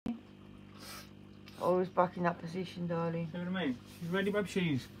always back in that position, darling. See what I mean? She's ready, babe.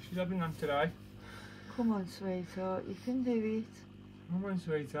 She's having on today. Come on, sweetheart, you can do it. Come on,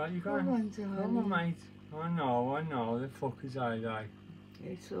 sweetheart, you can. Come on, darling. Come on, mate. I know, the fuckers are they?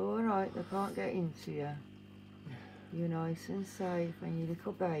 It's alright, they can't get into you. You're nice and safe, and your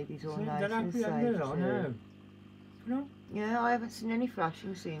little baby's all nice and safe too. No? Yeah, I haven't seen any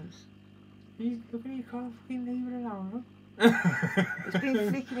flashing since. Look at you, can't fucking leave it alone, look. He's been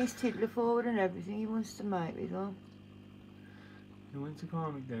flicking his tiddler forward and everything. He wants to mate with her. You want to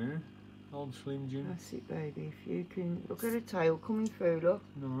calm it down? Old Slim Jim. That's it, baby. If you can look at her tail coming through, look.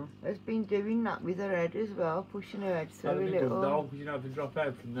 No. Has been doing that with her head as well, pushing her head through That'll a be little. good though, because you don't have to drop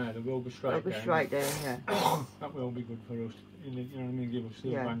out from there. They'll go straight down. They'll go straight down, yeah. That will be good for us. You know what I mean? Give us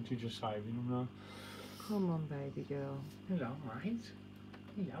the advantage of saving them now. Come on, baby girl. Hello, mate.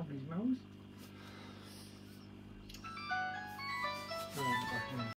 Hello, Gizmos.